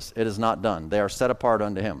purpose. It is not done. They are set apart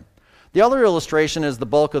unto him. The other illustration is the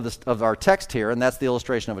bulk of our text here, and that's the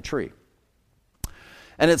illustration of a tree.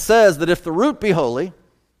 And it says that if the root be holy,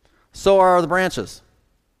 so are the branches.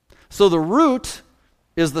 So the root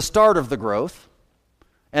is the start of the growth,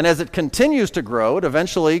 and as it continues to grow, it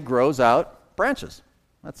eventually grows out branches.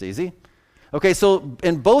 That's easy. Okay, so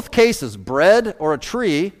in both cases, bread or a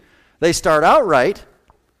tree, they start out right,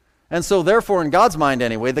 and so therefore, in God's mind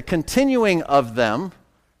anyway, the continuing of them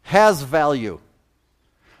has value.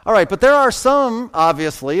 All right, but there are some,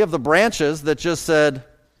 obviously, of the branches that just said,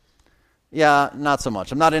 yeah, not so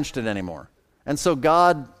much. I'm not interested anymore. And so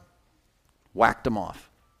God whacked them off.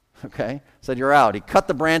 Okay? Said, you're out. He cut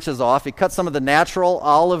the branches off. He cut some of the natural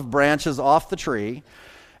olive branches off the tree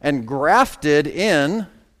and grafted in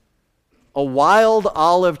a wild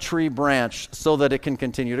olive tree branch so that it can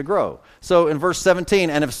continue to grow. So in verse 17,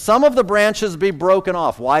 and if some of the branches be broken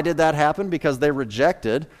off, why did that happen? Because they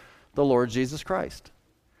rejected the Lord Jesus Christ.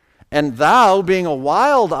 And thou, being a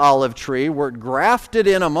wild olive tree, wert grafted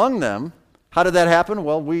in among them. How did that happen?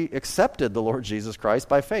 Well, we accepted the Lord Jesus Christ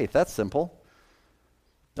by faith. That's simple.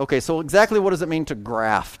 Okay, so exactly what does it mean to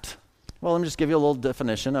graft? Well, let me just give you a little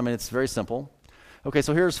definition. I mean, it's very simple. Okay,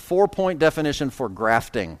 so here's 4-point definition for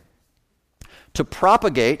grafting. To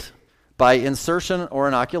propagate by insertion or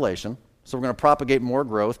inoculation. So we're going to propagate more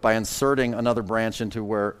growth by inserting another branch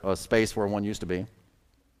into a space where one used to be.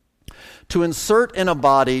 To insert in a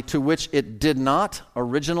body to which it did not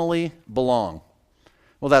originally belong.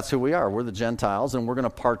 Well, that's who we are. We're the Gentiles, and we're going to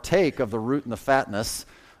partake of the root and the fatness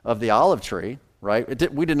of the olive tree,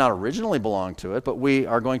 right? We did not originally belong to it, but we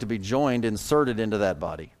are going to be joined, inserted into that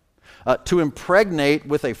body. To impregnate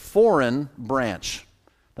with a foreign branch.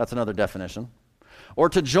 That's another definition. Or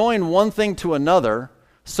to join one thing to another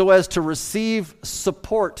so as to receive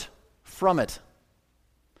support from it.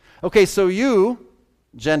 Okay, so you,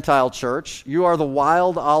 Gentile church, you are the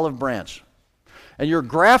wild olive branch. And you're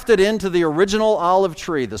grafted into the original olive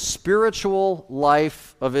tree, the spiritual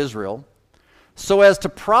life of Israel, so as to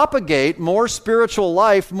propagate more spiritual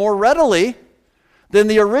life more readily than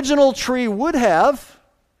the original tree would have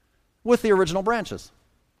with the original branches.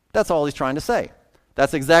 That's all he's trying to say.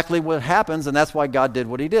 That's exactly what happens, and that's why God did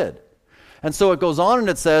what he did. And so it goes on and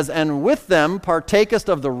it says, and with them partakest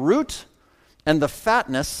of the root and the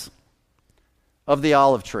fatness of the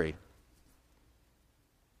olive tree.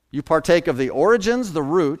 You partake of the origins, the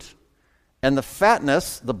root, and the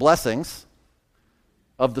fatness, the blessings,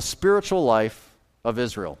 of the spiritual life of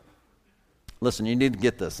Israel. Listen, you need to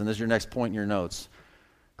get this, and this is your next point in your notes.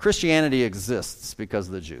 Christianity exists because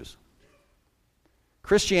of the Jews.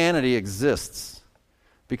 Christianity exists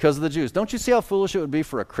because of the Jews. Don't you see how foolish it would be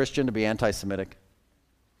for a Christian to be anti-Semitic?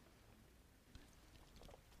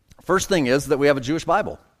 First thing is that we have a Jewish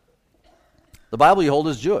Bible. The Bible you hold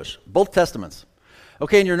is Jewish, both Testaments.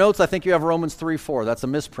 Okay, in your notes, I think you have Romans 3:4. That's a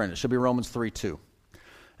misprint. It should be Romans 3:2.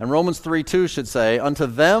 And Romans 3:2 should say, unto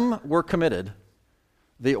them were committed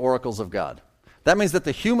the oracles of God. That means that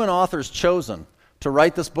the human authors chosen to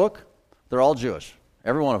write this book, they're all Jewish.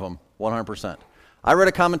 Every one of them, 100%. I read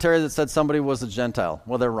a commentary that said somebody was a Gentile.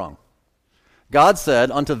 Well, they're wrong. God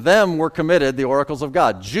said, unto them were committed the oracles of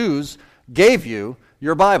God. Jews gave you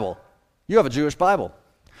your Bible. You have a Jewish Bible.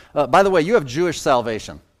 By the way, you have Jewish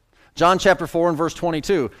salvation. John chapter 4 and verse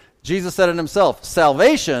 22, Jesus said it himself,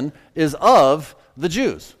 salvation is of the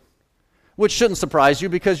Jews, which shouldn't surprise you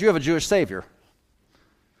because you have a Jewish Savior.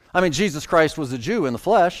 I mean, Jesus Christ was a Jew in the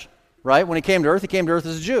flesh, right? When he came to earth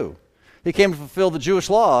as a Jew. He came to fulfill the Jewish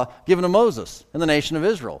law given to Moses and the nation of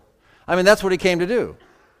Israel. I mean, that's what he came to do.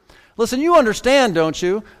 Listen, you understand, don't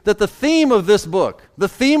you, that the theme of this book, the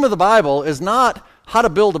theme of the Bible is not how to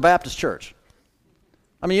build a Baptist church.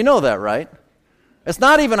 I mean, you know that, right? It's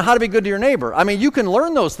not even how to be good to your neighbor. I mean, you can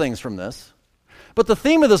learn those things from this. But the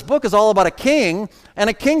theme of this book is all about a king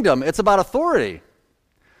and a kingdom. It's about authority.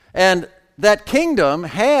 And that kingdom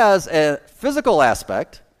has a physical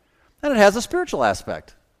aspect and it has a spiritual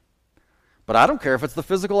aspect. But I don't care if it's the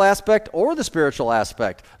physical aspect or the spiritual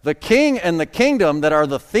aspect. The king and the kingdom that are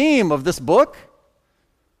the theme of this book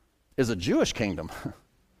is a Jewish kingdom.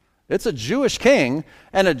 It's a Jewish king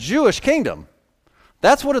and a Jewish kingdom.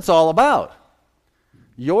 That's what it's all about.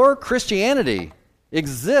 Your Christianity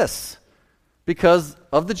exists because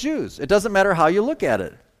of the Jews. It doesn't matter how you look at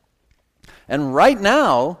it. And right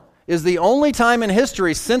now is the only time in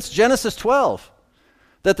history since Genesis 12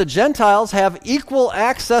 that the Gentiles have equal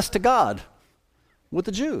access to God with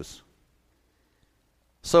the Jews.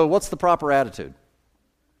 So what's the proper attitude?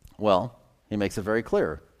 Well, he makes it very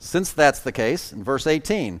clear. Since that's the case, in verse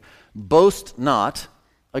 18, boast not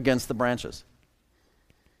against the branches.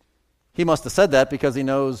 He must have said that because he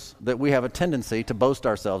knows that we have a tendency to boast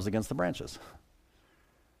ourselves against the branches.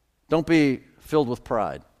 Don't be filled with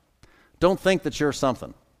pride. Don't think that you're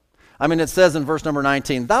something. I mean, it says in verse number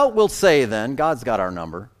 19, thou wilt say then, God's got our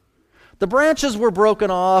number, the branches were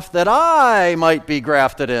broken off that I might be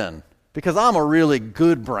grafted in because I'm a really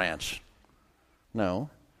good branch. No,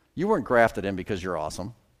 you weren't grafted in because you're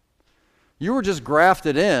awesome. You were just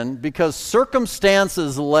grafted in because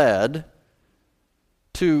circumstances led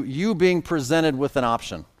to you being presented with an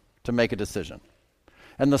option to make a decision.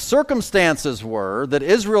 And the circumstances were that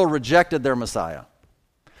Israel rejected their Messiah.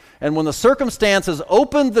 And when the circumstances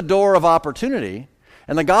opened the door of opportunity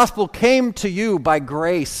and the gospel came to you by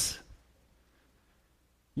grace,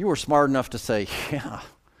 you were smart enough to say, yeah,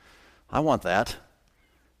 I want that.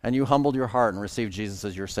 and you humbled your heart and received Jesus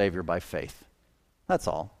as your Savior by faith. That's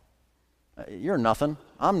all. You're nothing.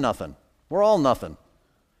 I'm nothing. We're all nothing.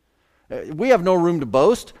 We have no room to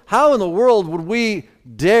boast. How in the world would we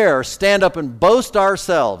dare stand up and boast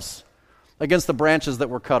ourselves against the branches that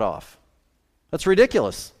were cut off? That's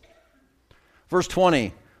ridiculous. Verse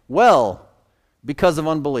 20, well, because of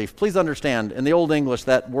unbelief. Please understand, in the Old English,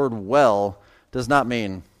 that word well does not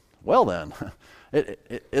mean, well then.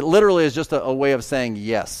 It literally is just a way of saying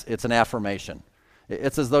yes. It's an affirmation.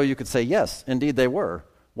 It's as though you could say, yes, indeed they were.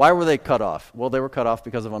 Why were they cut off? Well, they were cut off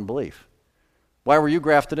because of unbelief. Why were you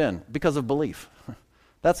grafted in? Because of belief.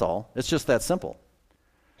 That's all. It's just that simple.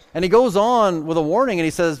 And he goes on with a warning and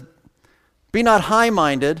he says, be not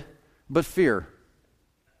high-minded, but fear.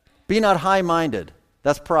 Be not high-minded.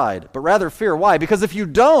 That's pride. But rather fear. Why? Because if you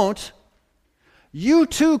don't, you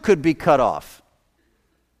too could be cut off.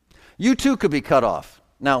 You too could be cut off.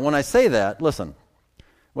 Now, when I say that, listen.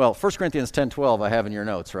 Well, 1 Corinthians 10:12 I have in your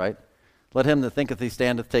notes, right? Let him that thinketh he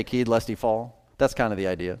standeth take heed lest he fall. That's kind of the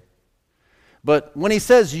idea. But when he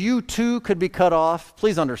says you too could be cut off,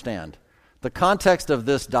 please understand, the context of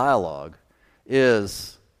this dialogue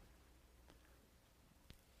is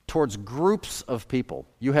towards groups of people.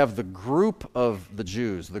 You have the group of the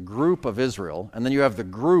Jews, the group of Israel, and then you have the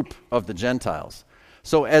group of the Gentiles.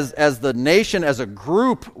 So as the nation as a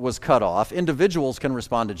group was cut off, individuals can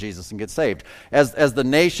respond to Jesus and get saved. As the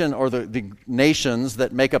nation or the nations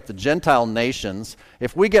that make up the Gentile nations,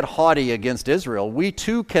 if we get haughty against Israel, we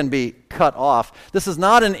too can be cut off. This is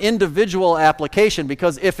not an individual application,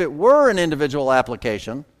 because if it were an individual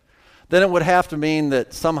application, then it would have to mean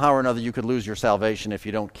that somehow or another you could lose your salvation if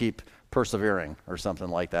you don't keep persevering or something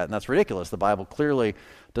like that. And that's ridiculous. The Bible clearly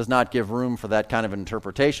does not give room for that kind of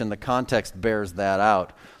interpretation. The context bears that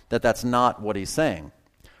out, that that's not what he's saying.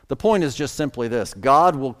 The point is just simply this: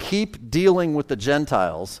 God will keep dealing with the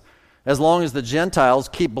Gentiles as long as the Gentiles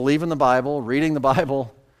keep believing the Bible, reading the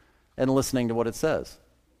Bible, and listening to what it says.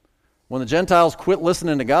 When the Gentiles quit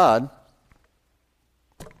listening to God,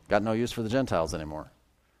 got no use for the Gentiles anymore.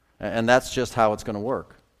 And that's just how it's going to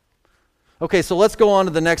work. Okay, so let's go on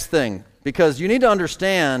to the next thing, because you need to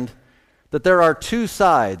understand that there are two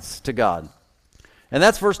sides to God. And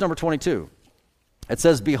that's verse number 22. It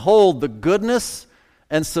says, behold the goodness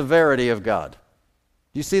and severity of God.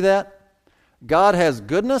 Do you see that? God has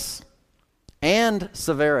goodness and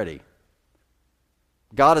severity.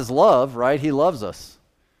 God is love, right? He loves us.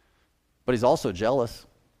 But he's also jealous.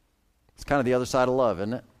 It's kind of the other side of love,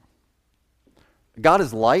 isn't it? God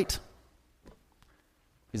is light.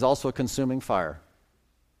 He's also a consuming fire.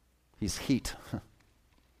 He's heat.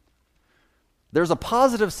 There's a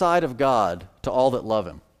positive side of God to all that love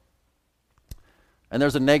him. And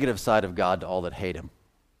there's a negative side of God to all that hate him.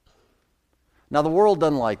 Now, the world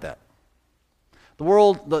doesn't like that. The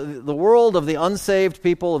world of the unsaved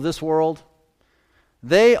people of this world,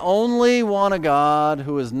 they only want a God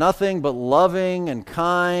who is nothing but loving and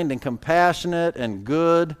kind and compassionate and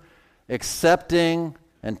good, accepting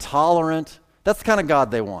and tolerant. That's the kind of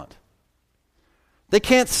God they want. They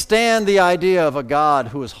can't stand the idea of a God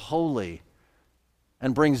who is holy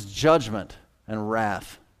and brings judgment and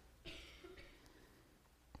wrath.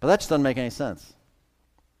 But that just doesn't make any sense.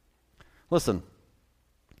 Listen,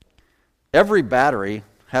 every battery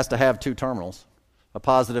has to have two terminals, a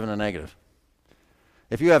positive and a negative.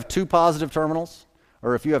 If you have two positive terminals,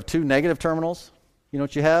 or if you have two negative terminals, you know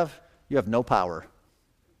what you have? You have no power.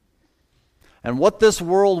 And what this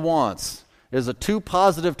world wants is a two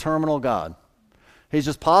positive terminal God. He's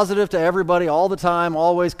just positive to everybody all the time,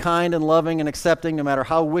 always kind and loving and accepting, no matter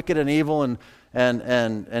how wicked and evil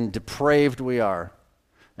and depraved we are.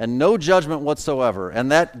 And no judgment whatsoever.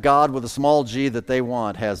 And that God with a small g that they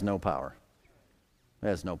want has no power. It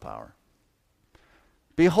has no power.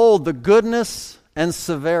 Behold the goodness and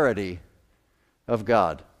severity of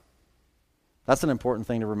God. That's an important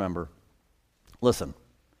thing to remember. Listen.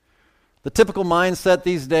 The typical mindset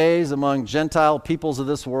these days among Gentile peoples of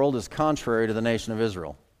this world is contrary to the nation of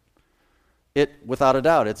Israel. It, without a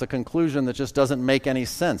doubt, it's a conclusion that just doesn't make any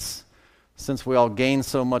sense, since we all gain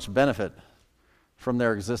so much benefit from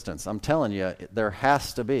their existence. I'm telling you, there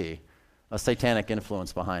has to be a satanic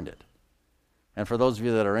influence behind it. And for those of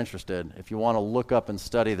you that are interested, if you want to look up and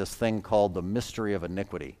study this thing called the mystery of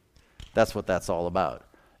iniquity, that's what that's all about.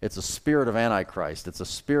 It's a spirit of Antichrist. It's a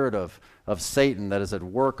spirit of Satan that is at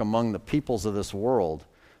work among the peoples of this world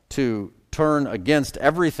to turn against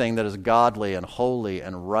everything that is godly and holy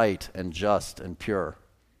and right and just and pure.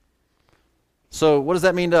 So what does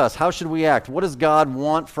that mean to us? How should we act? What does God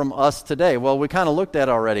want from us today? Well, we kind of looked at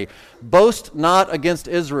it already. Boast not against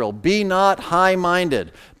Israel. Be not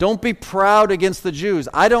high-minded. Don't be proud against the Jews.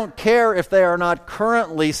 I don't care if they are not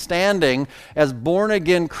currently standing as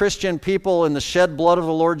born-again Christian people in the shed blood of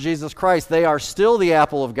the Lord Jesus Christ. They are still the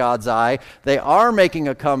apple of God's eye. They are making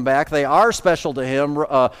a comeback. They are special to Him.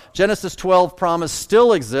 Genesis 12 promise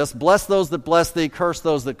still exists. Bless those that bless thee, curse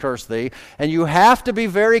those that curse thee. And you have to be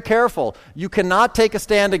very careful. You cannot take a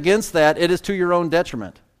stand against that. It is to your own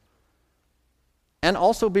detriment. And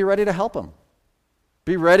also be ready to help them.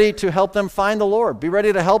 Be ready to help them find the Lord. Be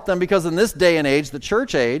ready to help them because in this day and age, the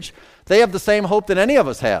church age, they have the same hope that any of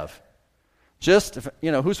us have. Just,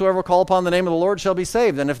 whosoever will call upon the name of the Lord shall be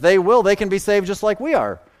saved. And if they will, they can be saved just like we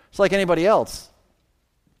are. Just like anybody else.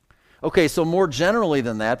 Okay, so more generally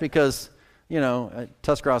than that, because,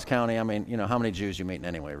 Tuscarawas County, how many Jews you meeting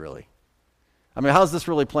anyway, really? How's this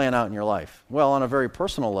really playing out in your life? Well, on a very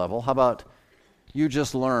personal level, how about you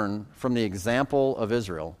just learn from the example of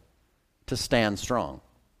Israel to stand strong?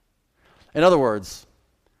 In other words,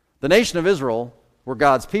 the nation of Israel were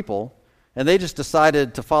God's people, and they just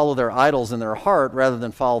decided to follow their idols in their heart rather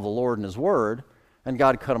than follow the Lord and His Word, and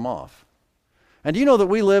God cut them off. And do you know that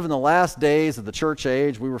we live in the last days of the church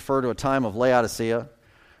age? We refer to a time of Laodicea,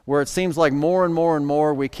 where it seems like more and more and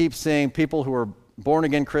more we keep seeing people who are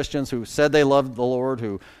born-again Christians who said they loved the Lord,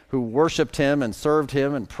 who worshiped Him and served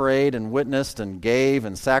Him and prayed and witnessed and gave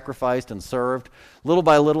and sacrificed and served, little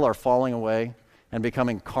by little are falling away and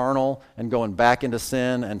becoming carnal and going back into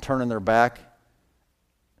sin and turning their back.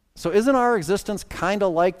 So isn't our existence kind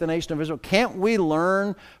of like the nation of Israel? Can't we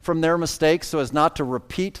learn from their mistakes so as not to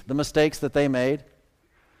repeat the mistakes that they made?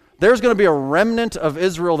 There's going to be a remnant of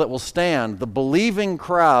Israel that will stand, the believing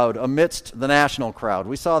crowd amidst the national crowd.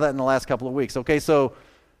 We saw that in the last couple of weeks. Okay, so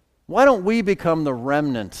why don't we become the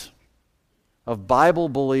remnant of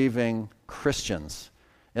Bible-believing Christians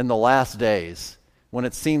in the last days when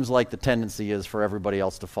it seems like the tendency is for everybody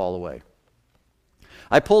else to fall away?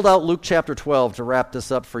 I pulled out Luke chapter 12 to wrap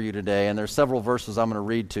this up for you today, and there's several verses I'm going to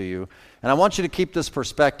read to you. And I want you to keep this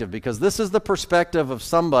perspective, because this is the perspective of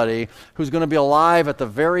somebody who's going to be alive at the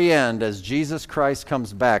very end as Jesus Christ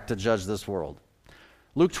comes back to judge this world.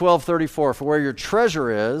 Luke 12:34, for where your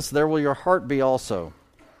treasure is, there will your heart be also.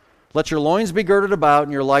 Let your loins be girded about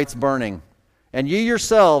and your lights burning. And ye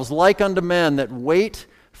yourselves like unto men that wait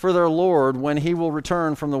for their Lord when He will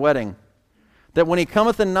return from the wedding, that when He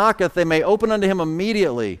cometh and knocketh, they may open unto Him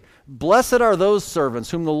immediately. Blessed are those servants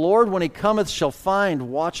whom the Lord, when He cometh, shall find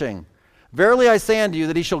watching. Verily I say unto you,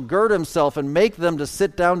 that He shall gird Himself and make them to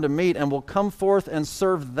sit down to meat, and will come forth and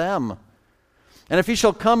serve them. And if He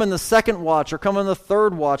shall come in the second watch, or come in the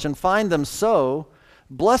third watch, and find them so,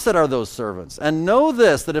 blessed are those servants. And know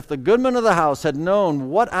this, that if the goodman of the house had known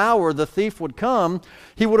what hour the thief would come,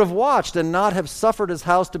 he would have watched and not have suffered his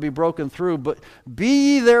house to be broken through. But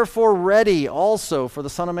be ye therefore ready also, for the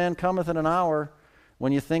Son of Man cometh in an hour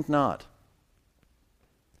when you think not.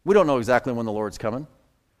 We don't know exactly when the Lord's coming.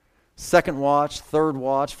 Second watch, third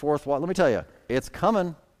watch, fourth watch. Let me tell you, it's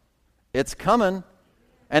coming. It's coming.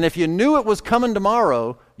 And if you knew it was coming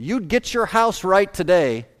tomorrow, you'd get your house right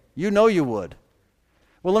today. You know you would.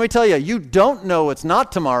 Well, let me tell you, you don't know it's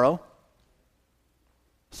not tomorrow.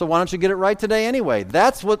 So why don't you get it right today anyway?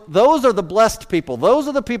 Those are the blessed people. Those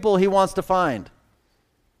are the people He wants to find.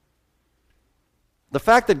 The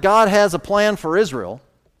fact that God has a plan for Israel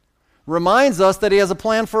reminds us that He has a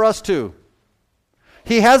plan for us too.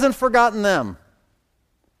 He hasn't forgotten them,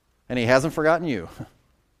 and He hasn't forgotten you.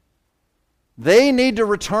 They need to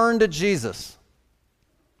return to Jesus.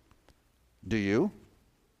 Do you?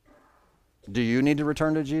 Do you need to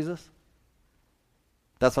return to Jesus?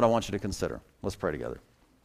 That's what I want you to consider. Let's pray together.